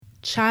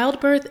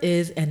Childbirth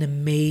is an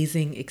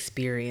amazing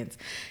experience,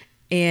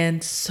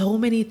 and so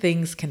many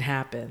things can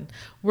happen.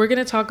 We're going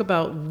to talk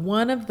about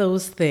one of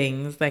those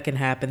things that can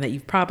happen that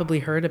you've probably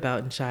heard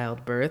about in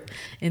childbirth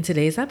in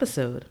today's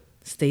episode.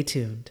 Stay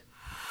tuned.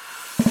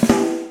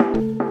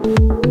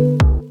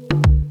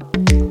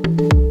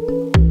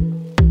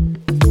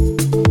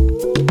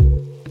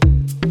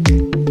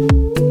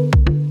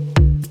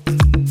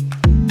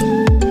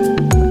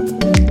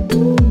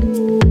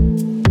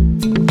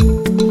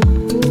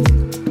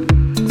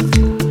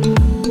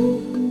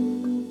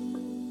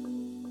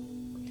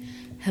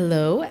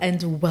 Hello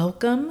and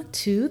welcome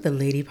to the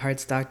Lady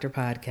Parts Doctor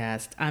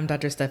podcast. I'm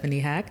Dr.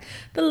 Stephanie Hack,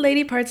 the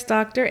Lady Parts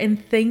Doctor,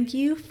 and thank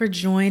you for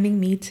joining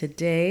me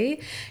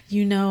today.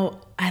 You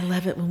know, I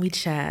love it when we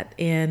chat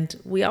and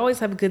we always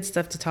have good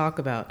stuff to talk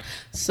about.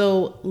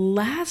 So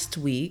last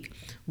week,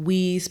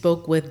 we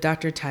spoke with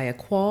Dr. Taya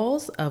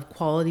Qualls of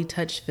Quality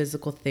Touch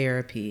Physical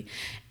Therapy,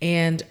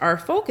 and our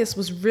focus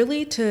was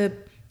really to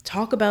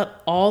talk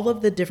about all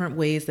of the different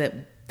ways that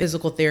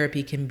physical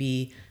therapy can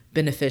be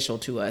beneficial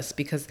to us,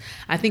 because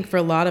I think for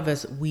a lot of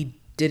us, we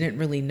didn't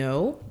really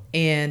know.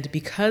 And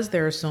because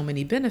there are so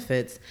many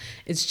benefits,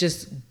 it's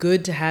just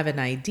good to have an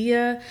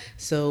idea.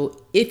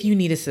 So if you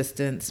need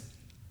assistance,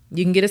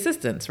 you can get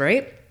assistance,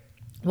 right?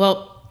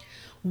 Well,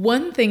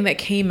 one thing that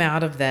came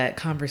out of that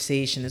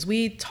conversation is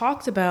we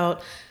talked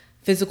about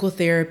physical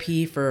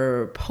therapy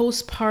for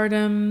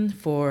postpartum,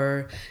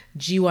 for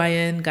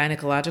GYN,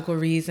 gynecological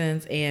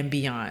reasons, and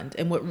beyond.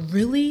 And what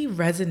really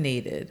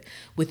resonated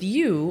with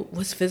you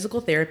was physical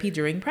therapy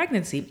during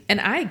pregnancy.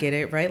 And I get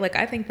it, right? Like,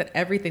 I think that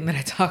everything that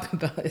I talk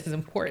about is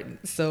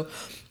important. So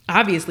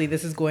obviously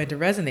this is going to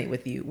resonate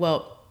with you.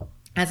 Well,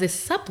 as a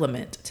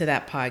supplement to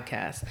that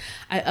podcast,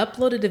 I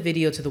uploaded a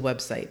video to the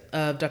website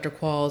of Dr.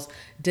 Qualls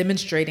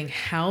demonstrating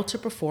how to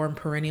perform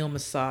perineal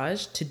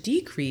massage to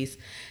decrease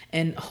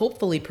and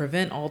hopefully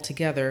prevent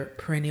altogether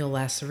perineal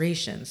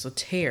lacerations, so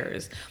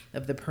tears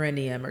of the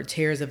perineum or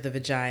tears of the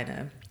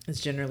vagina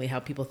is generally how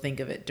people think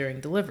of it during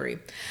delivery.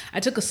 I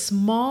took a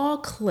small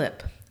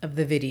clip of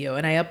the video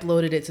and I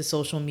uploaded it to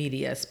social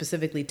media,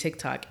 specifically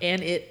TikTok,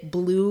 and it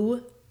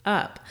blew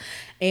up.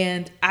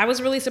 And I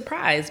was really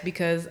surprised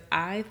because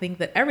I think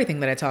that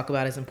everything that I talk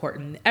about is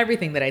important.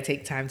 Everything that I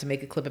take time to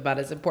make a clip about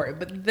is important,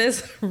 but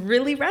this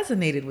really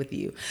resonated with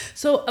you.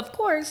 So of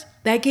course,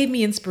 that gave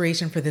me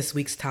inspiration for this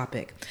week's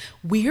topic.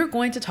 We are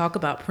going to talk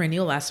about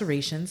perineal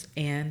lacerations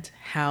and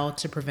how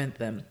to prevent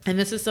them. And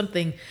this is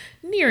something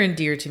near and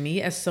dear to me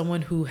as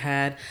someone who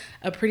had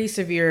a pretty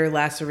severe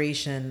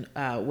laceration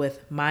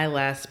with my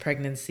last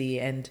pregnancy,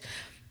 and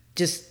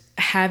just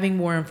having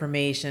more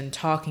information,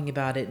 talking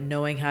about it,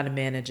 knowing how to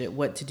manage it,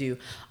 what to do,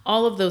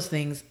 all of those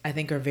things I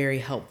think are very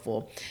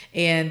helpful.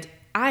 And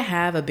I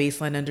have a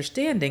baseline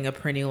understanding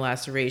of perineal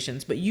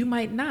lacerations, but you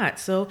might not.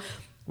 So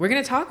we're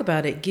going to talk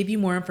about it, give you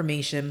more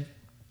information,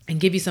 and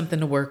give you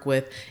something to work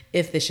with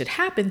if this should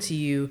happen to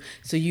you.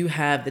 So you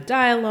have the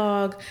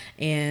dialogue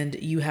and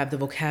you have the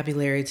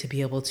vocabulary to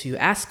be able to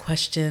ask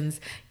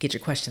questions, get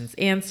your questions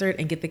answered,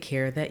 and get the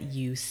care that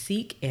you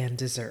seek and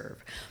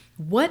deserve.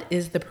 What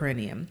is the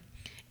perineum?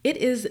 It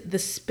is the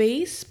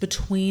space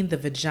between the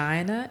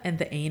vagina and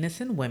the anus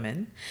in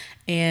women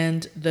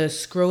and the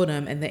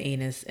scrotum and the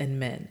anus in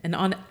men. And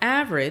on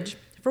average,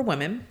 for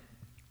women,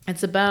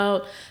 it's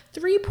about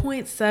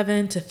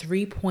 3.7 to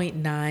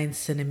 3.9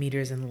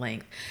 centimeters in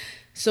length.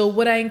 So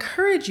what I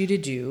encourage you to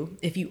do,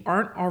 if you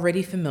aren't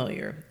already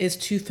familiar, is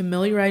to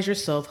familiarize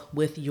yourself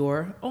with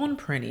your own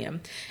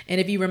perineum.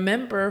 And if you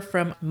remember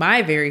from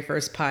my very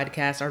first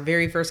podcast, our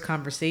very first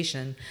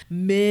conversation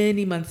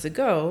many months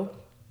ago,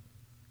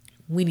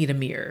 we need a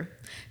mirror.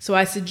 So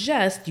I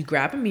suggest you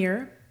grab a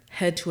mirror,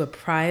 head to a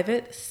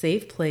private,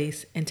 safe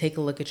place, and take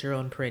a look at your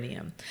own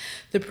perineum.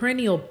 The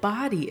perineal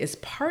body is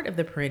part of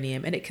the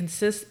perineum, and it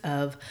consists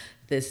of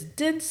this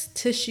dense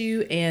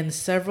tissue and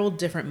several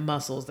different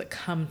muscles that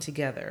come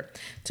together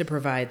to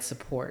provide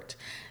support.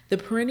 The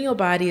perineal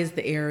body is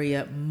the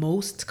area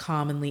most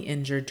commonly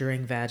injured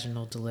during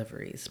vaginal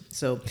deliveries.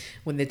 So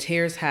when the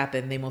tears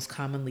happen, they most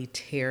commonly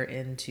tear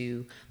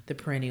into the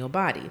perineal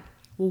body.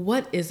 Well,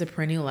 what is a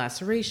perineal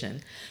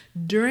laceration?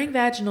 During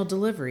vaginal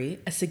delivery,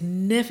 a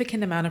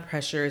significant amount of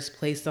pressure is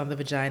placed on the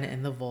vagina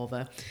and the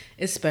vulva,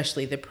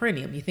 especially the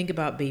perineum. You think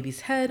about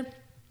baby's head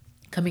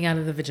coming out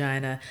of the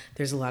vagina,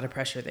 there's a lot of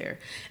pressure there.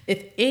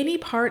 If any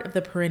part of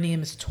the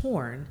perineum is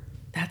torn,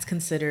 that's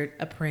considered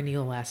a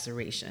perineal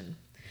laceration.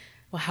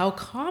 Well, how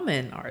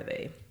common are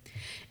they?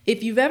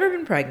 If you've ever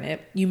been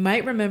pregnant, you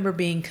might remember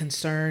being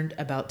concerned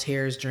about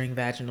tears during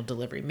vaginal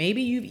delivery.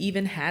 Maybe you've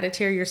even had a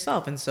tear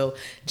yourself. And so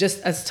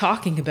just us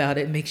talking about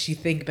it makes you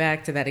think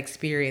back to that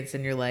experience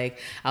and you're like,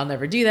 I'll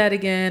never do that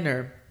again.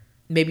 Or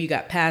maybe you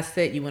got past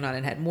it, you went on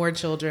and had more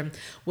children.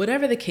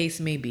 Whatever the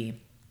case may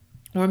be,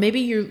 Or maybe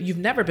you've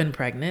never been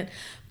pregnant,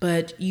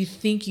 but you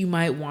think you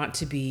might want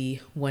to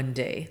be one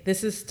day.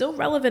 This is still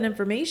relevant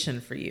information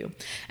for you,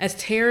 as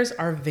tears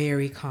are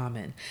very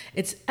common.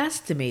 It's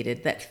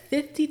estimated that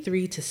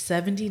 53 to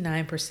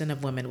 79%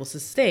 of women will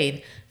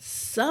sustain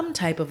some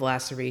type of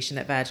laceration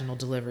at vaginal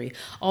delivery,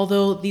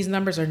 although these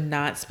numbers are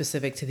not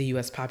specific to the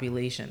US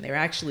population. They're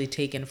actually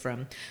taken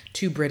from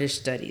 2 British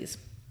studies.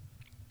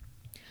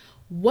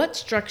 What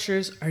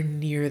structures are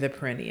near the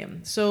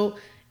perineum? So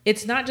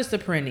it's not just the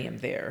perineum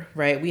there,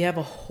 right? We have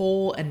a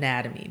whole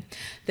anatomy.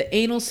 The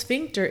anal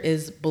sphincter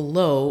is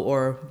below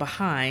or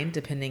behind,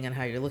 depending on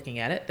how you're looking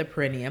at it, the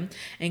perineum,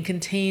 and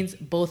contains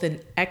both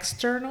an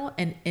external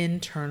and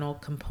internal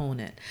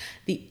component.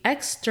 The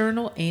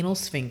external anal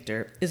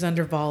sphincter is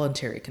under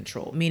voluntary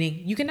control,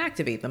 meaning you can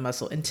activate the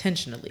muscle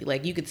intentionally.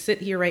 Like you could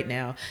sit here right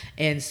now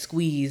and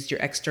squeeze your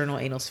external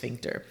anal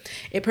sphincter.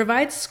 It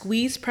provides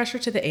squeeze pressure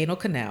to the anal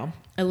canal,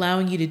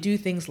 allowing you to do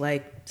things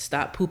like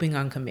stop pooping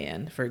on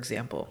command, for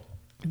example.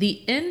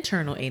 The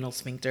internal anal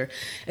sphincter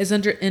is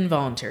under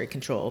involuntary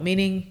control,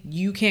 meaning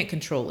you can't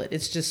control it.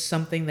 It's just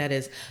something that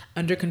is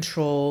under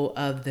control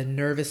of the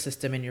nervous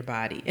system in your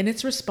body. And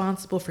it's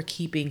responsible for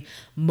keeping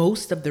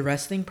most of the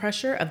resting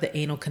pressure of the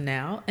anal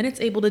canal. And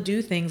it's able to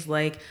do things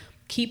like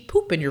keep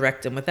poop in your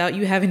rectum without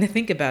you having to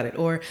think about it,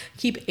 or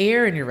keep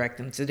air in your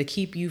rectum, so to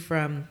keep you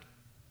from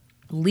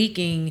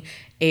leaking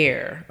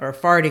air or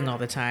farting all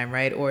the time,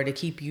 right? Or to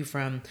keep you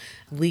from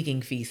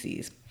leaking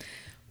feces.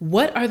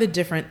 What are the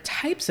different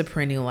types of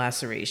perineal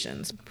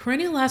lacerations?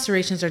 Perineal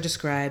lacerations are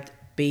described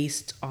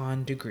based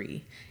on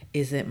degree.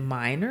 Is it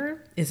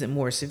minor? Is it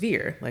more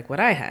severe, like what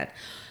I had?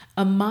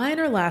 A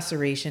minor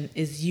laceration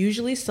is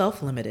usually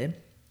self-limited.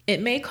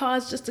 It may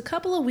cause just a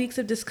couple of weeks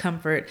of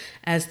discomfort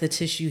as the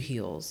tissue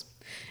heals.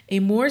 A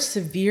more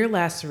severe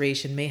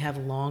laceration may have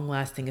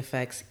long-lasting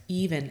effects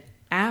even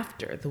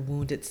after the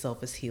wound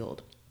itself is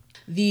healed.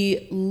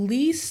 The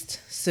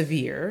least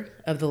severe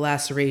of the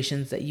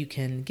lacerations that you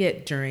can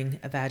get during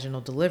a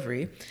vaginal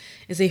delivery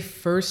is a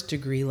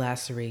first-degree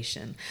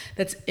laceration.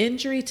 That's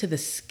injury to the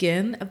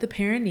skin of the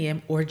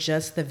perineum or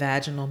just the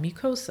vaginal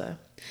mucosa.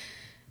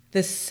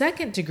 The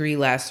second-degree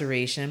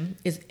laceration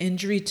is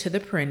injury to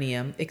the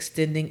perineum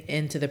extending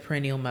into the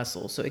perineal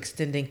muscle, so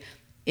extending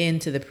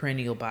into the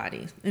perineal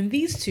body. And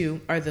these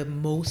two are the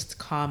most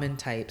common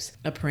types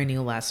of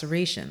perineal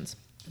lacerations.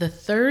 The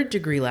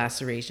third-degree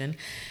laceration,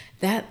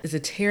 that is a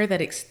tear that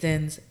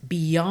extends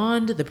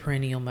beyond the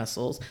perineal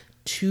muscles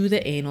to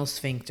the anal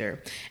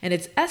sphincter, and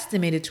it's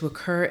estimated to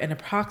occur in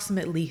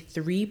approximately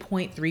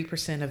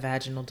 3.3% of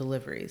vaginal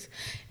deliveries.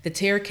 The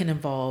tear can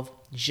involve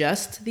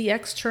just the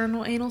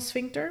external anal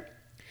sphincter,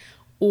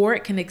 or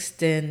it can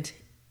extend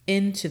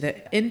into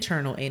the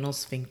internal anal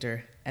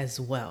sphincter as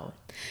well.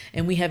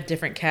 And we have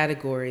different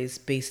categories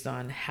based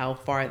on how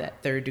far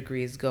that third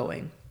degree is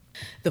going.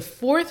 The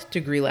fourth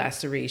degree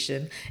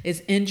laceration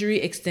is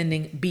injury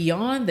extending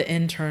beyond the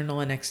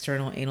internal and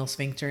external anal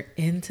sphincter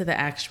into the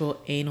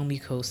actual anal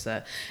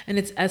mucosa, and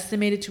it's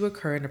estimated to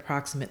occur in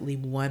approximately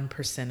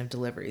 1% of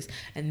deliveries.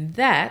 And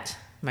that,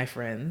 my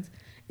friends,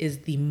 is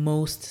the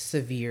most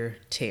severe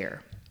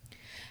tear.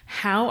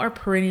 How are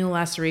perineal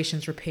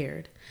lacerations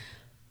repaired?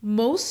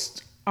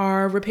 Most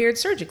are repaired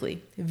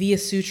surgically via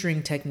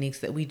suturing techniques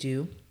that we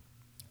do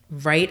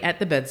right at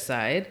the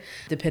bedside,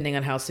 depending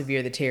on how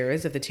severe the tear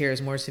is. If the tear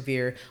is more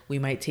severe, we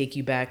might take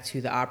you back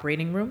to the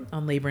operating room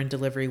on labor and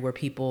delivery where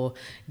people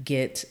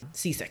get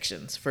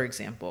C-sections, for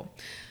example.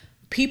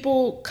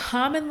 People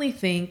commonly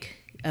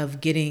think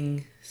of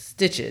getting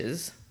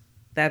stitches.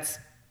 That's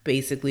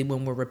basically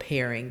when we're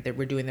repairing, that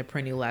we're doing the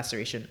perineal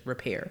laceration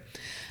repair.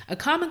 A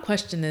common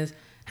question is,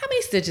 how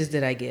many stitches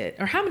did I get?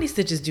 Or how many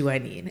stitches do I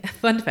need?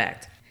 Fun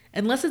fact,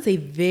 unless it's a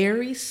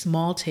very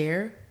small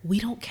tear, we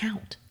don't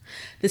count.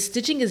 The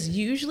stitching is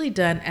usually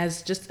done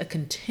as just a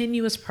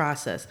continuous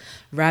process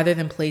rather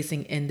than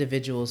placing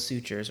individual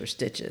sutures or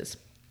stitches.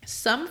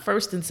 Some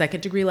first and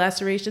second degree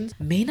lacerations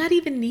may not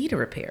even need a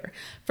repair.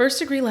 First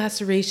degree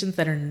lacerations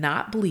that are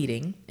not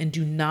bleeding and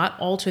do not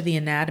alter the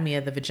anatomy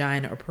of the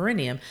vagina or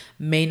perineum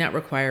may not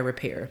require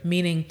repair,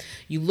 meaning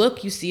you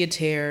look, you see a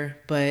tear,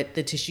 but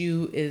the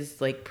tissue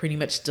is like pretty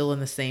much still in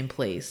the same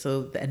place,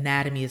 so the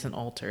anatomy isn't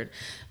altered.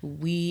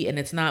 And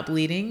it's not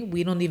bleeding,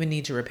 we don't even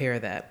need to repair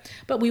that.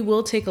 But we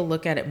will take a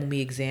look at it when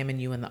we examine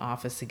you in the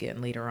office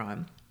again later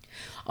on.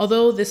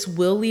 Although this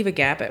will leave a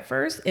gap at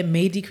first, it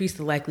may decrease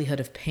the likelihood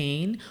of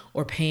pain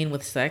or pain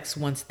with sex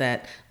once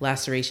that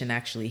laceration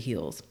actually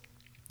heals.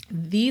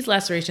 These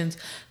lacerations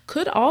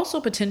could also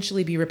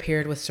potentially be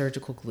repaired with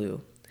surgical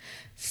glue.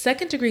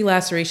 Second degree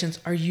lacerations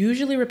are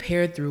usually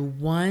repaired through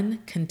one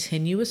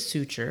continuous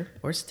suture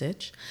or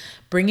stitch,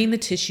 bringing the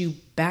tissue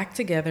back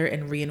together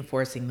and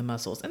reinforcing the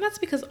muscles. And that's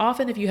because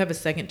often if you have a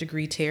second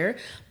degree tear,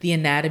 the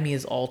anatomy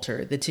is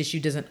altered. The tissue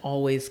doesn't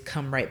always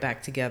come right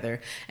back together.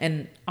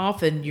 And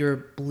often you're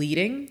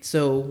bleeding,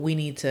 so we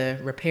need to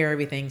repair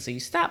everything so you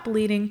stop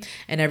bleeding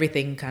and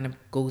everything kind of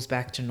goes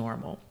back to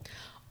normal.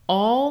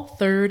 All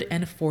third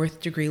and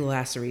fourth degree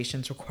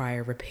lacerations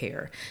require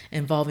repair,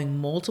 involving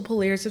multiple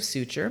layers of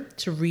suture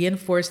to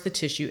reinforce the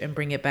tissue and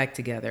bring it back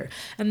together.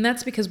 And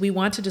that's because we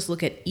want to just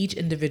look at each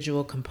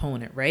individual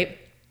component, right?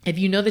 If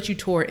you know that you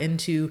tore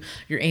into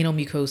your anal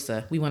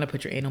mucosa, we want to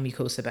put your anal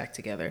mucosa back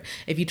together.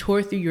 If you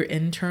tore through your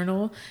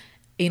internal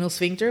anal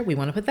sphincter, we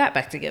want to put that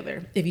back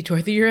together. If you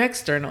tore through your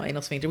external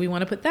anal sphincter, we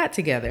want to put that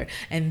together.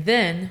 And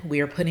then we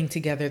are putting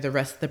together the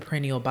rest of the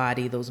perineal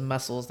body, those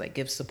muscles that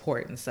give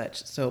support and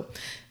such. So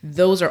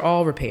those are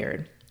all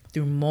repaired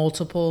through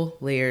multiple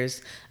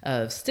layers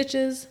of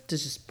stitches to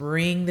just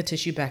bring the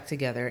tissue back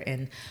together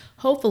and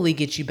hopefully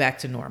get you back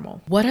to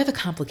normal. What are the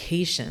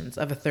complications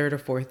of a third or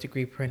fourth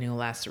degree perineal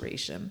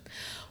laceration?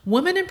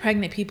 Women and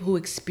pregnant people who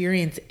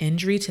experience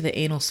injury to the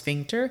anal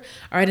sphincter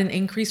are at an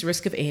increased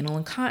risk of anal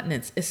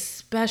incontinence,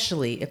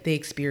 especially if they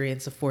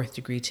experience a fourth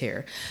degree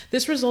tear.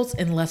 This results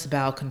in less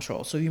bowel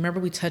control. So you remember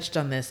we touched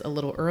on this a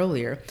little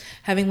earlier.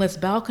 Having less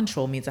bowel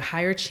control means a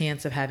higher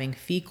chance of having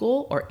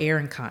fecal or air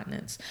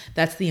incontinence.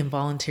 That's the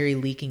involuntary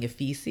leaking of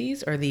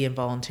feces or the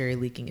involuntary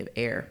leaking of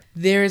air.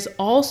 There's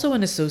also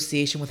an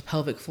association with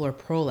pelvic floor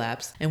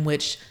prolapse in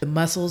which the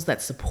muscles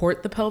that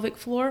support the pelvic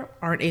floor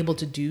aren't able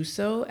to do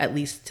so, at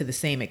least to the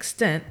same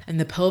extent, and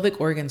the pelvic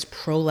organs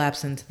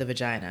prolapse into the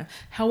vagina.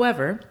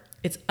 However,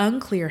 it's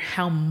unclear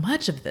how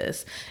much of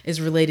this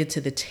is related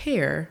to the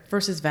tear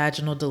versus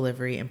vaginal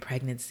delivery and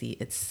pregnancy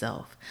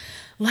itself.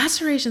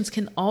 Lacerations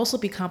can also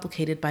be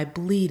complicated by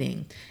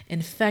bleeding,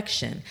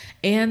 infection,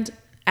 and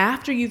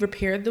after you've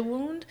repaired the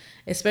wound,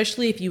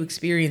 especially if you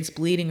experience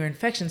bleeding or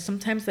infection,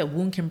 sometimes that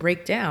wound can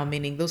break down,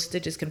 meaning those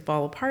stitches can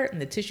fall apart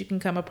and the tissue can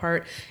come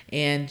apart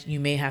and you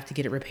may have to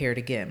get it repaired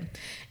again.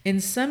 In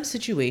some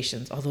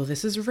situations, although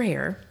this is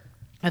rare,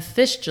 a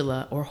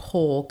fistula or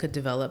hole could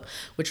develop,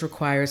 which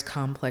requires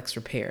complex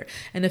repair.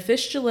 And a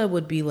fistula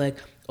would be like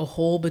a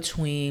hole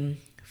between,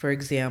 for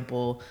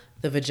example,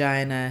 the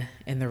vagina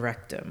and the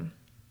rectum,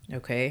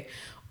 okay?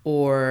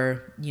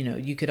 Or,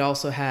 you could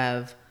also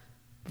have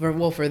for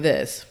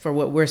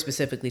what we're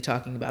specifically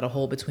talking about, a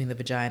hole between the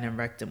vagina and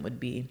rectum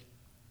would be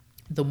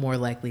the more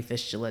likely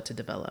fistula to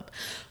develop.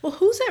 Well,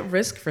 who's at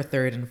risk for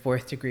third and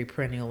fourth degree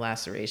perineal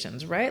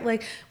lacerations, right?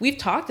 Like we've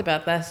talked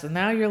about this and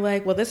now you're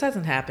like, well, this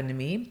hasn't happened to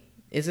me.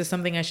 Is this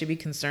something I should be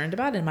concerned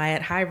about? Am I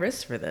at high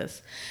risk for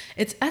this?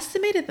 It's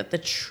estimated that the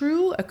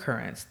true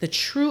occurrence,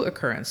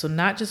 so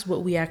not just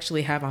what we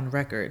actually have on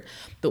record,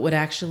 but what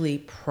actually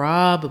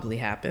probably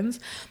happens,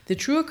 the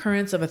true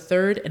occurrence of a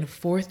third and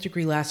fourth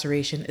degree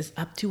laceration is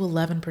up to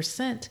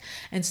 11%.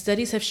 And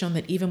studies have shown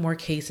that even more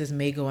cases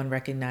may go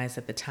unrecognized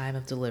at the time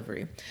of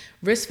delivery.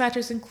 Risk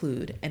factors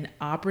include an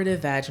operative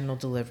vaginal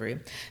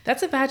delivery.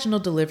 That's a vaginal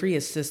delivery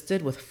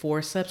assisted with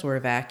forceps or a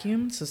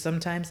vacuum. So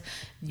sometimes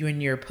when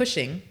you're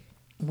pushing,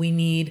 we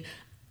need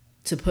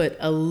to put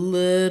a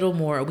little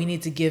more, we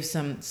need to give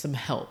some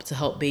help to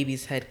help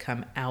baby's head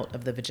come out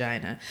of the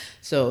vagina.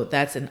 So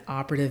that's an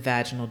operative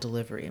vaginal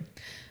delivery.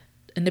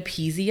 An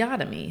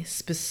episiotomy,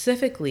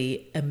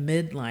 specifically a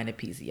midline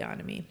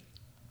episiotomy.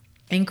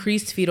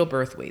 Increased fetal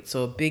birth weight,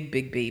 so a big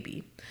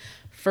baby.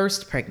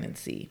 First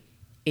pregnancy.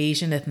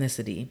 Asian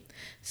ethnicity,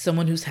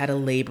 someone who's had a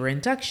labor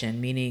induction,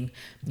 meaning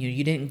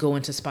you didn't go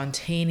into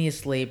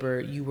spontaneous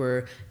labor, you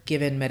were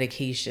given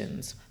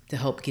medications to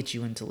help get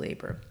you into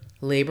labor.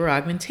 Labor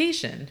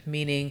augmentation,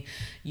 meaning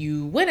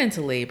you went into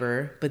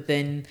labor, but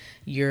then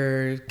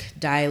your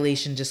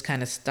dilation just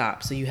kind of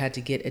stopped, so you had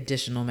to get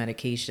additional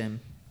medication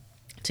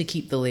to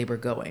keep the labor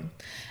going.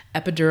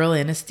 Epidural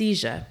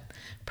anesthesia,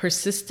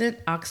 persistent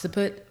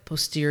occiput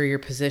posterior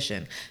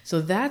position.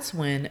 So that's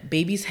when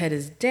baby's head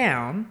is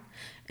down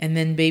and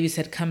then baby's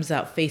head comes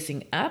out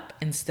facing up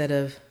instead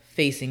of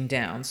facing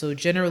down. So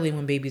generally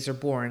when babies are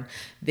born,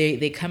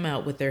 they come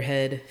out with their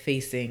head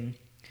facing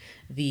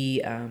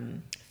the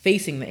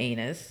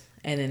anus,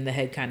 and then the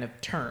head kind of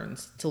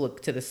turns to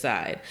look to the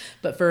side.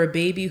 But for a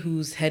baby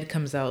whose head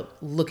comes out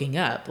looking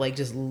up, like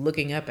just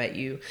looking up at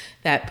you,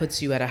 that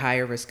puts you at a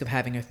higher risk of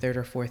having a third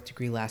or fourth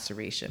degree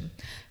laceration.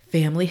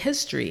 Family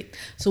history.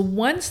 So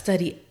one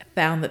study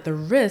found that the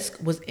risk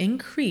was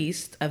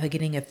increased of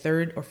getting a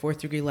third or fourth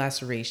degree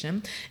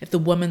laceration if the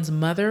woman's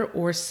mother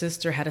or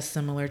sister had a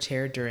similar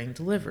tear during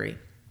delivery.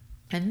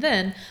 And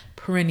then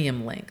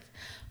perineum length.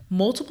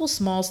 Multiple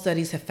small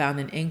studies have found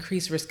an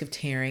increased risk of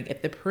tearing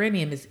if the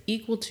perineum is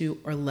equal to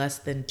or less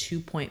than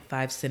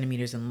 2.5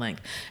 centimeters in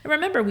length. And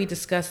remember, we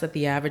discussed that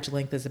the average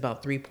length is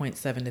about 3.7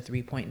 to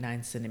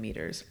 3.9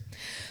 centimeters.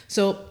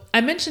 So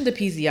I mentioned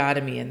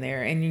episiotomy in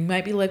there, and you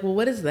might be like, well,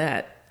 what is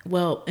that?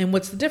 Well, and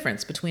what's the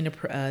difference between a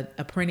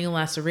perineal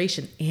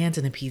laceration and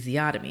an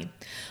episiotomy?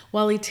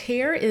 While a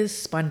tear is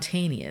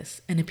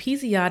spontaneous, an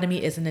episiotomy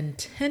is an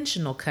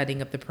intentional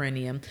cutting of the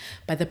perineum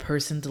by the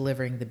person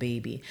delivering the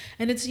baby.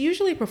 And it's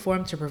usually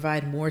performed to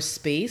provide more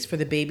space for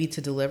the baby to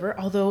deliver,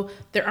 although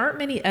there aren't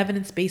many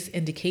evidence-based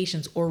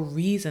indications or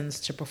reasons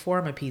to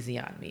perform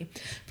episiotomy.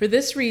 For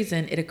this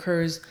reason, it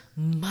occurs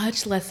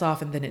much less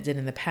often than it did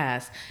in the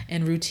past,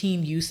 and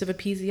routine use of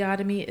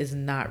episiotomy is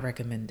not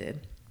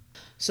recommended.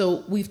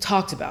 So we've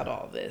talked about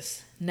all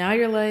this. Now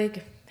you're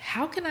like,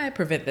 how can I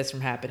prevent this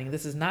from happening?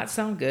 This does not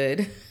sound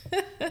good.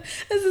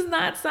 This does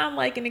not sound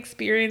like an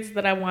experience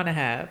that I want to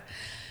have.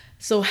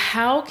 So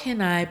how can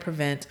I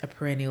prevent a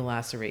perineal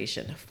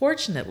laceration?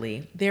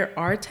 Fortunately, there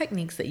are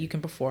techniques that you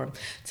can perform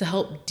to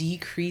help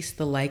decrease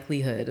the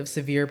likelihood of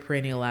severe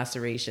perineal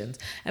lacerations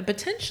and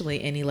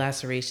potentially any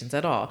lacerations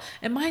at all.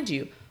 And mind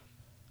you,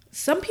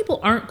 some people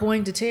aren't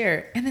going to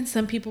tear, and then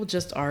some people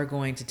just are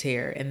going to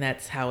tear, and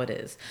that's how it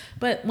is.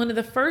 But one of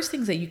the first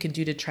things that you can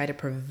do to try to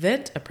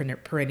prevent a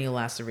perineal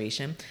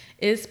laceration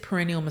is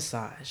perineal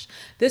massage.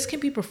 This can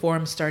be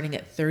performed starting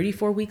at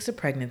 34 weeks of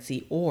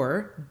pregnancy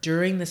or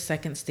during the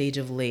second stage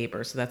of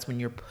labor. So that's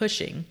when you're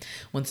pushing,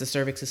 once the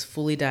cervix is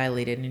fully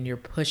dilated and you're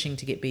pushing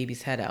to get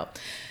baby's head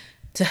out,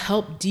 to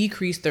help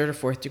decrease third or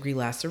fourth degree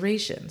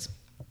lacerations.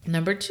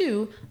 Number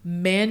 2,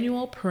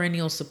 manual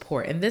perineal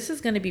support. And this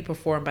is going to be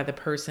performed by the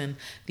person,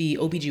 the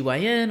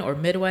OBGYN or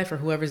midwife or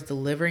whoever's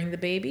delivering the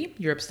baby,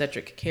 your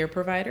obstetric care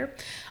provider.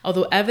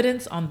 Although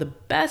evidence on the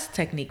best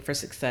technique for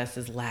success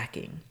is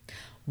lacking.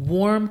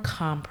 Warm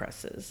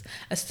compresses.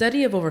 A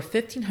study of over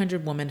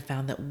 1,500 women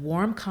found that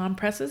warm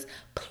compresses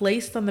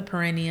placed on the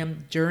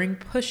perineum during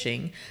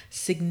pushing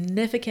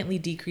significantly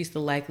decreased the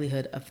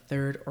likelihood of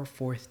third or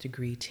fourth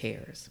degree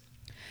tears.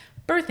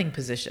 Birthing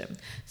position.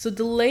 So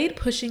delayed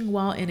pushing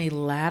while in a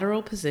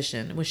lateral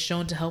position was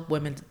shown to help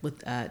women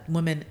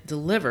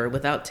deliver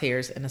without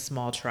tears in a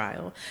small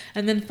trial.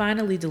 And then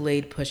finally,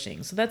 delayed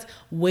pushing. So that's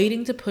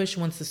waiting to push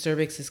once the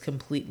cervix is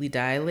completely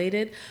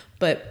dilated,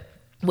 but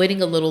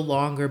waiting a little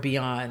longer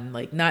beyond,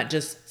 like not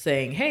just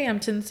saying, hey, I'm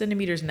 10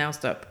 centimeters now,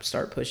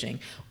 start pushing,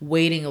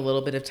 waiting a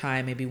little bit of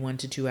time, maybe 1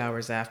 to 2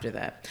 hours after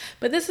that.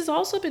 But this has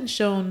also been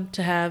shown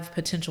to have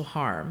potential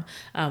harm,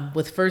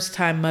 with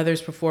first-time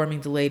mothers performing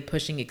delayed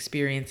pushing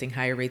experiencing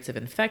higher rates of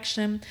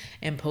infection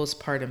and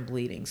postpartum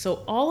bleeding.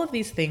 So all of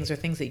these things are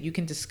things that you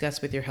can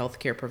discuss with your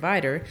healthcare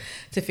provider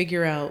to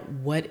figure out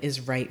what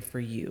is right for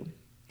you.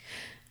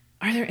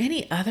 Are there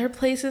any other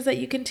places that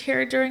you can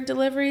tear during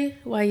delivery?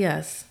 Why,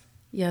 yes.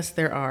 Yes,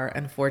 there are,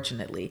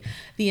 unfortunately.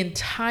 The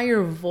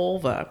entire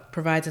vulva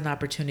provides an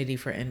opportunity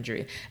for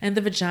injury, and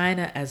the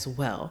vagina as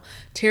well.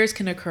 Tears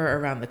can occur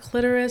around the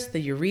clitoris,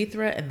 the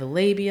urethra, and the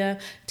labia.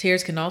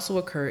 Tears can also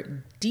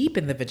occur deep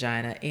in the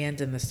vagina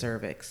and in the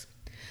cervix.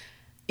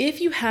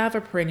 If you have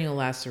a perineal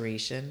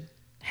laceration,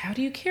 how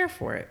do you care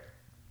for it?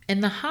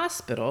 In the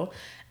hospital,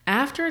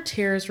 after a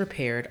tear is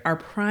repaired, our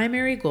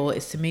primary goal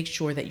is to make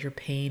sure that your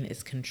pain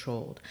is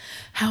controlled.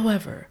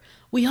 However,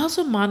 we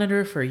also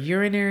monitor for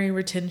urinary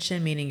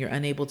retention, meaning you're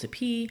unable to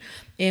pee,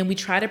 and we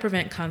try to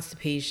prevent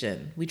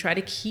constipation. We try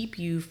to keep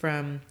you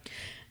from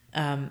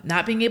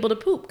not being able to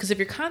poop, because if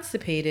you're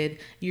constipated,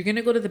 you're going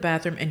to go to the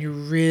bathroom and you're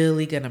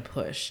really going to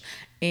push.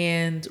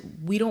 And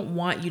we don't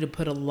want you to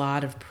put a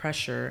lot of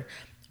pressure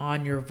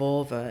on your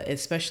vulva,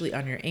 especially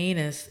on your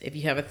anus, if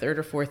you have a third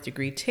or fourth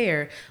degree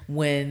tear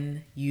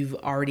when you've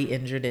already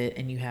injured it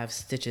and you have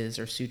stitches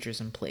or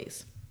sutures in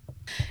place.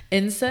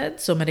 NSAID,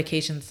 so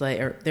medications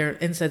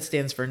NSAID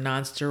stands for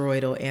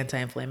non-steroidal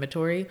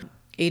anti-inflammatory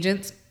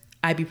agents,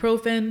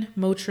 ibuprofen,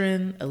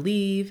 Motrin,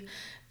 Aleve.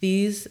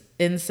 These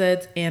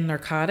NSAIDs and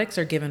narcotics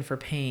are given for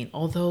pain,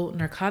 although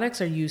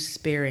narcotics are used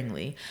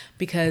sparingly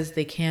because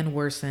they can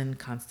worsen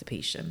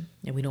constipation,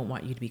 and we don't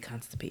want you to be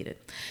constipated.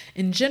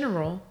 In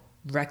general,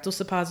 rectal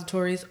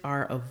suppositories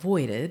are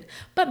avoided,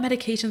 but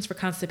medications for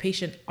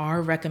constipation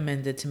are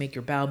recommended to make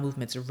your bowel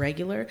movements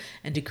regular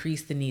and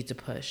decrease the need to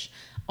push.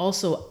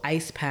 Also,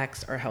 ice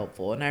packs are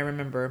helpful. And I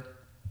remember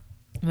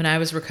when I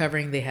was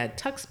recovering, they had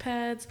Tux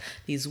pads,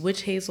 these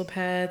witch hazel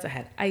pads. I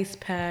had ice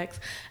packs,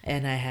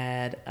 and I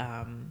had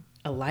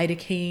a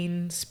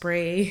lidocaine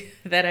spray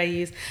that I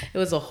used. It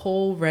was a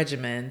whole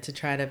regimen to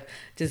try to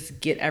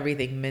just get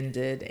everything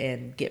mended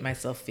and get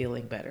myself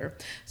feeling better.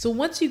 So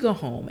once you go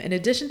home, in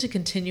addition to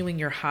continuing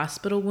your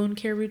hospital wound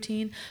care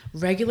routine,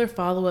 regular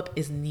follow-up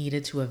is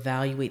needed to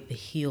evaluate the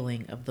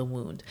healing of the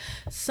wound.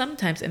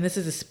 Sometimes, and this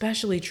is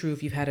especially true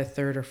if you've had a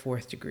third or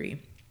fourth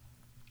degree,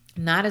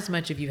 not as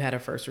much if you've had a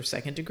first or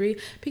second degree,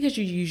 because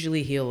you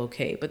usually heal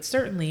okay. But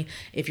certainly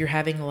if you're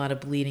having a lot of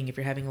bleeding, if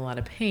you're having a lot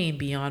of pain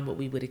beyond what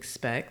we would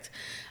expect,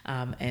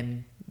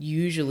 and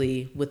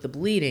usually with the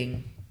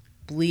bleeding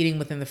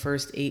within the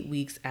first 8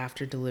 weeks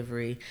after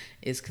delivery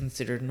is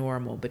considered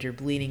normal, but you're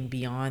bleeding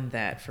beyond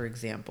that, for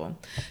example.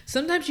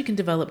 Sometimes you can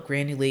develop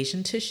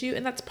granulation tissue,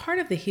 and that's part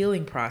of the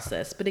healing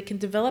process, but it can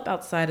develop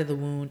outside of the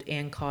wound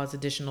and cause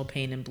additional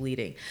pain and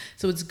bleeding.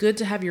 So it's good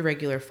to have your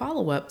regular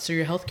follow-up so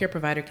your healthcare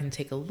provider can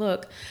take a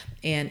look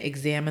and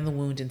examine the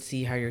wound and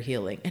see how you're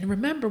healing. And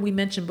remember, we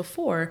mentioned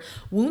before,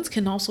 wounds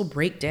can also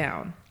break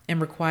down and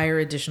require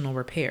additional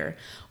repair.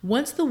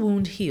 Once the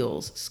wound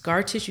heals,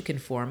 scar tissue can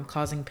form,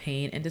 causing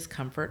pain and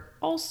discomfort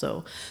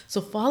also.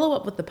 So follow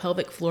up with the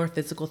pelvic floor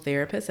physical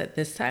therapist at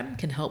this time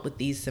can help with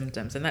these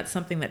symptoms. And that's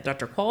something that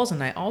Dr. Qualls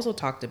and I also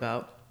talked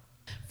about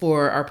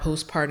for our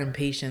postpartum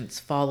patients,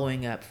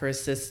 following up for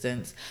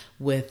assistance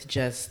with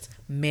just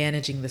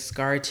managing the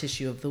scar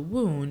tissue of the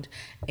wound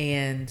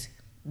and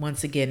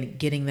once again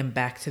getting them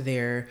back to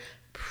their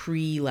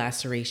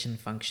pre-laceration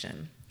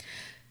function.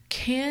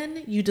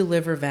 Can you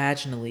deliver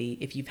vaginally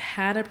if you've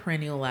had a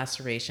perineal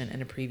laceration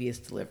in a previous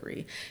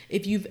delivery?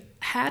 If you've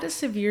had a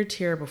severe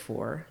tear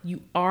before,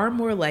 you are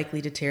more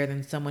likely to tear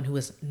than someone who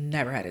has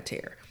never had a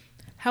tear.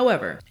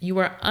 However, you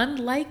are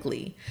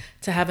unlikely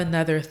to have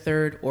another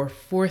third or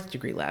fourth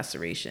degree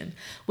laceration.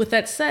 With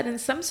that said, in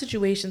some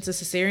situations, a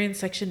cesarean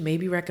section may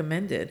be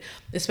recommended,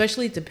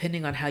 especially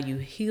depending on how you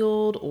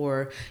healed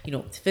or,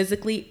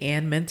 physically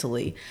and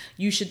mentally.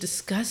 You should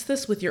discuss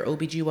this with your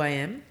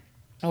OBGYN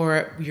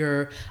or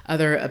your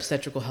other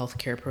obstetrical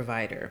healthcare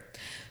provider.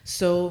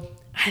 So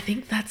I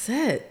think that's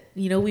it.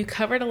 We've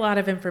covered a lot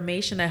of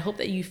information. I hope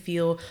that you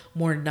feel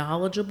more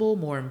knowledgeable,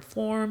 more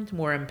informed,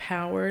 more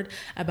empowered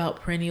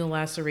about perineal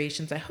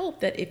lacerations. I hope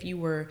that if you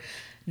were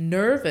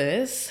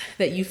nervous,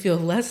 that you feel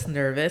less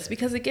nervous,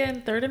 because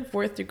again, third and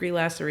fourth degree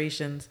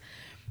lacerations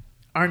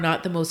are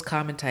not the most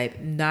common type.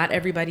 Not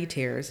everybody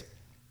tears.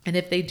 And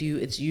if they do,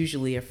 it's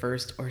usually a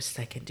first or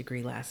second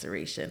degree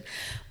laceration.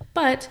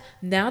 But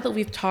now that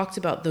we've talked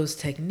about those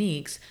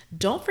techniques,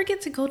 don't forget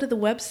to go to the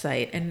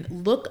website and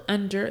look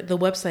under the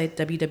website,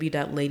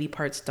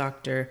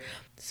 www.ladypartsdoctor,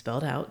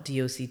 spelled out,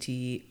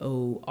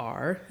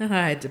 DOCTOR. I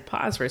had to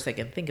pause for a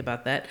second, think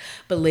about that.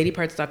 But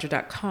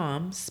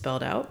ladypartsdoctor.com,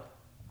 spelled out.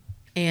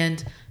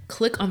 And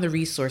click on the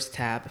resource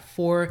tab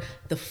for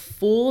the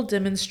full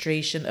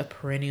demonstration of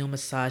perineal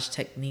massage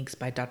techniques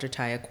by Dr.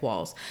 Taya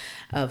Qualls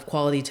of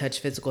Quality Touch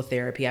Physical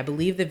Therapy. I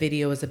believe the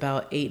video is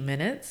about 8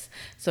 minutes,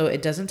 so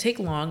it doesn't take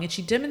long. And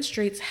she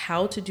demonstrates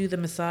how to do the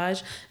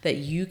massage that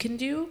you can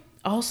do,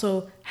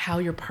 also how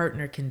your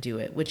partner can do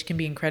it, which can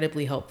be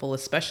incredibly helpful,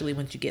 especially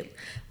once you get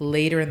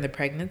later in the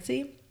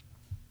pregnancy.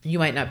 You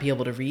might not be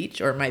able to reach,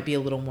 or it might be a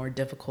little more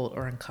difficult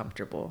or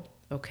uncomfortable.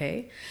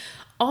 Okay.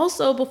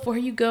 Also, before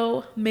you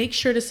go, make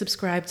sure to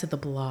subscribe to the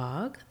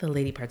blog, the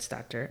Lady Parts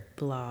Doctor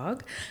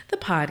blog, the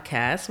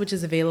podcast, which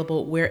is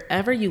available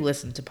wherever you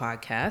listen to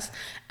podcasts,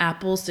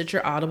 Apple,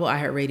 Stitcher, Audible,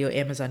 iHeartRadio,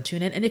 Amazon,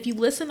 TuneIn. And if you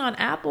listen on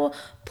Apple,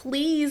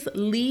 please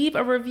leave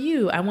a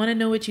review. I want to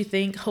know what you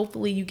think.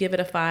 Hopefully you give it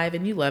a 5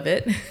 and you love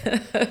it.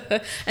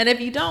 And if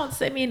you don't,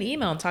 send me an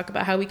email and talk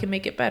about how we can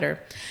make it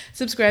better.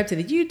 Subscribe to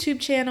the YouTube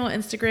channel,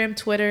 Instagram,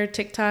 Twitter,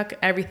 TikTok,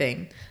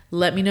 everything.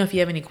 Let me know if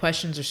you have any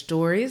questions or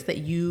stories that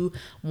you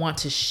want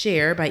to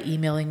share by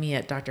emailing me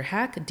at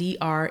drhack,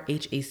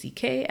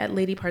 DRHACK, at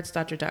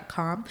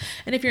ladypartsdoctor.com.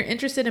 And if you're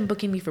interested in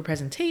booking me for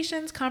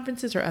presentations,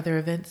 conferences, or other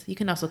events, you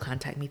can also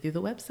contact me through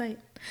the website.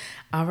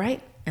 All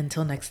right,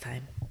 until next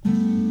time.